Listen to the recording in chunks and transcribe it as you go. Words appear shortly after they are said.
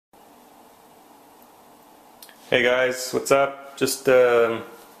Hey guys, what's up? Just thought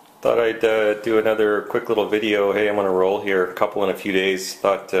I'd do another quick little video. Hey, I'm on a roll here, a couple in a few days.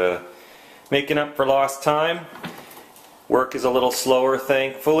 Thought making up for lost time. Work is a little slower,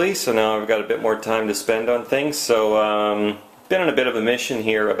 thankfully, so now I've got a bit more time to spend on things. So been on a bit of a mission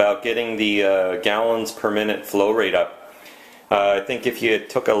here about getting the gallons per minute flow rate up. I think if you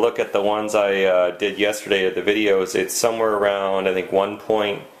took a look at the ones I did yesterday at the videos, it's somewhere around, I think,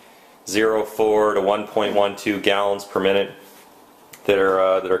 1.04 to 1.12 gallons per minute that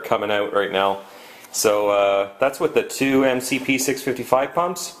are coming out right now. So that's with the two MCP 655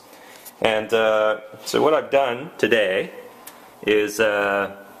 pumps. And so what I've done today is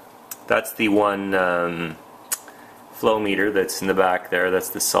that's the one flow meter that's in the back there. That's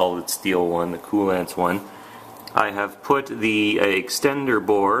the solid steel one, the Caselabs one. I have put the extender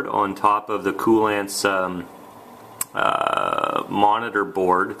board on top of the Caselabs monitor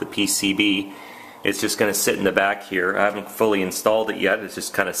board, the PCB. It's just going to sit in the back here. I haven't fully installed it yet. It's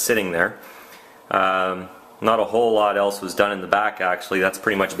just kind of sitting there. Not a whole lot else was done in the back, actually. That's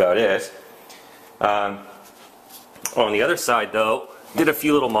pretty much about it. On the other side, though, did a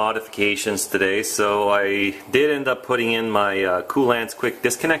few little modifications today. So I did end up putting in my Caselabs quick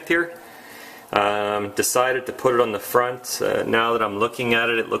disconnect here. Decided to put it on the front. Now that I'm looking at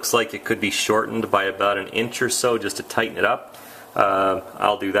it, it looks like it could be shortened by about an inch or so just to tighten it up.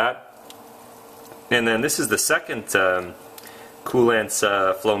 I'll do that. And then this is the second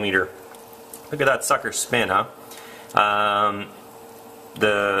Caselabs flow meter. Look at that sucker spin, huh?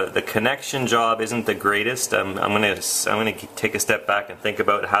 The connection job isn't the greatest. I'm gonna take a step back and think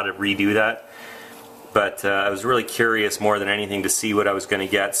about how to redo that. But I was really curious more than anything to see what I was going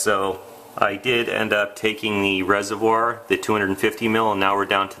to get. So I did end up taking the reservoir, the 250 mil, and now we're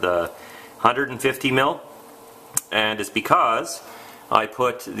down to the 150 mil. And it's because I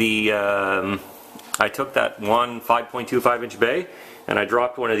put the I took that one 5.25 inch bay and I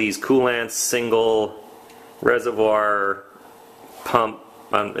dropped one of these Caselabs single reservoir pump.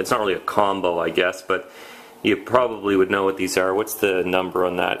 It's not really a combo, I guess, but you probably would know what these are. What's the number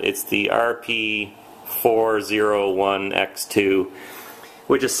on that? It's the RP401X2,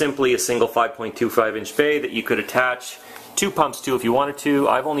 which is simply a single 5.25 inch bay that you could attach two pumps to if you wanted to.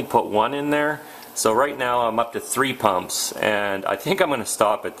 I've only put one in there, so right now I'm up to 3 pumps, and I think I'm going to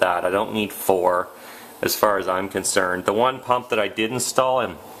stop at that. I don't need 4 as far as I'm concerned. The one pump that I did install,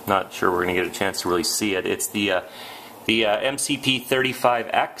 I'm not sure we're going to get a chance to really see it. It's the MCP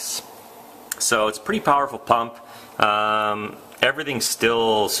 35X. So it's a pretty powerful pump. Everything's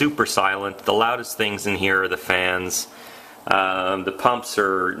still super silent. The loudest things in here are the fans. The pumps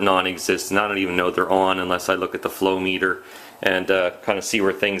are non-existent. I don't even know they're on unless I look at the flow meter and kind of see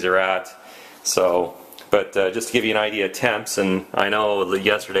where things are at. So, but just to give you an idea of temps, and I know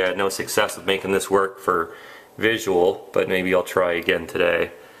yesterday I had no success with making this work for visual, but maybe I'll try again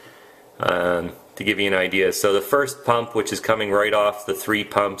today to give you an idea. So the first pump, which is coming right off the 3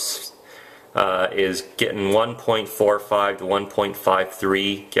 pumps, is getting 1.45 to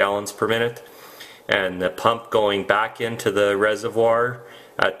 1.53 gallons per minute. And the pump going back into the reservoir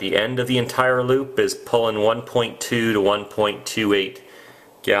at the end of the entire loop is pulling 1.2 to 1.28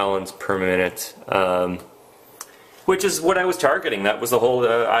 gallons per minute, which is what I was targeting. That was the whole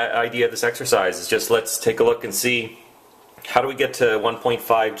idea of this exercise, is just let's take a look and see how do we get to 1.5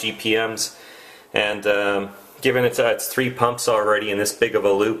 GPMs. And given it's 3 pumps already in this big of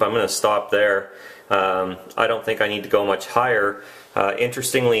a loop, I'm going to stop there. I don't think I need to go much higher.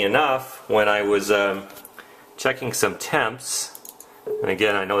 Interestingly enough, when I was checking some temps, and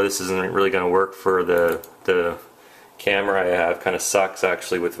again, I know this isn't really going to work for the camera I have. Kind of sucks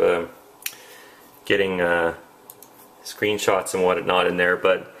actually with getting screenshots and whatnot in there,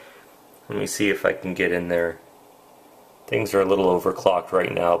 but let me see if I can get in there. Things are a little overclocked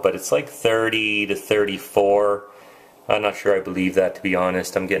right now, but it's like 30 to 34. I'm not sure I believe that, to be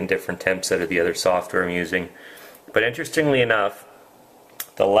honest. I'm getting different temps out of the other software I'm using. But interestingly enough,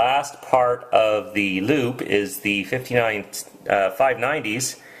 the last part of the loop is the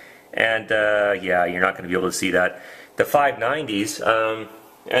 590s, and yeah, you're not going to be able to see that. The 590s,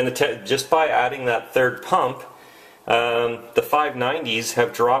 and just by adding that third pump, the 590s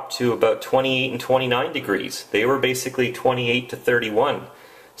have dropped to about 28 and 29 degrees. They were basically 28 to 31.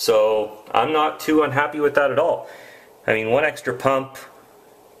 So I'm not too unhappy with that at all. I mean, one extra pump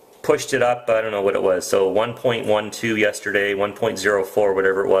pushed it up, I don't know what it was, so 1.12 yesterday, 1.04,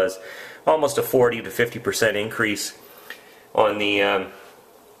 whatever it was, almost a 40 to 50% increase on the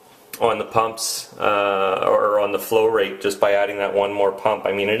pumps, or on the flow rate, just by adding that one more pump.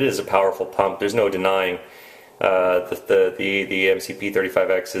 I mean, it is a powerful pump, there's no denying. The MCP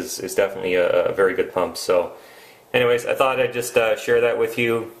 35X is definitely a very good pump. So anyways, I thought I'd just share that with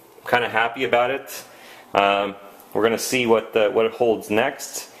you. I'm kind of happy about it. We're going to see what it holds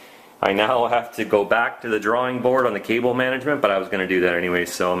next. I now have to go back to the drawing board on the cable management, but I was going to do that anyway,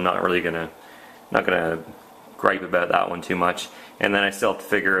 so I'm not really going to gripe about that one too much. And then I still have to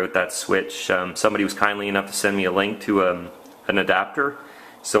figure out that switch. Somebody was kindly enough to send me a link to an adapter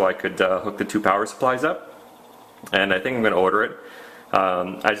so I could hook the two power supplies up, and I think I'm going to order it.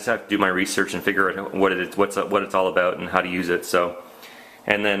 I just have to do my research and figure out what it's all about and how to use it. So,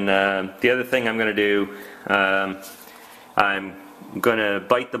 and then the other thing I'm going to do, I'm going to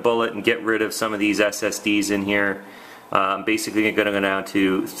bite the bullet and get rid of some of these SSDs in here. Basically I'm going to go down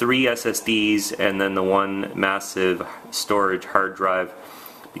to 3 SSDs and then the one massive storage hard drive,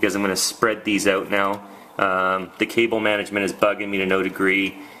 because I'm going to spread these out now. The cable management is bugging me to no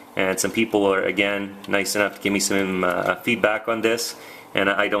degree, and some people are again nice enough to give me some feedback on this, and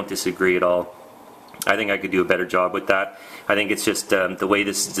I don't disagree at all. I think I could do a better job with that. I think it's just the way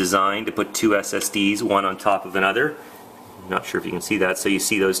this is designed to put 2 SSDs one on top of another. I'm not sure if you can see that. So you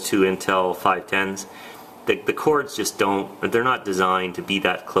see those 2 Intel 510s. The cords just they're not designed to be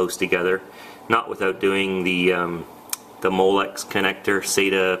that close together. Not without doing the Molex connector,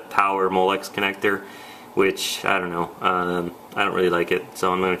 SATA power Molex connector, which I don't know. I don't really like it,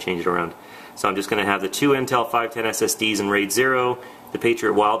 so I'm going to change it around. So I'm just going to have the 2 Intel 510 SSDs in RAID 0. The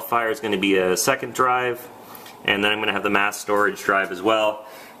Patriot Wildfire is going to be a second drive, and then I'm going to have the mass storage drive as well.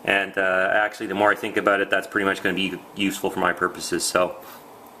 And actually, the more I think about it, that's pretty much going to be useful for my purposes. So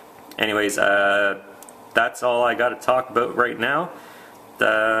anyways, that's all I got to talk about right now.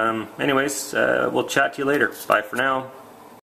 Anyways, we'll chat to you later. Bye for now.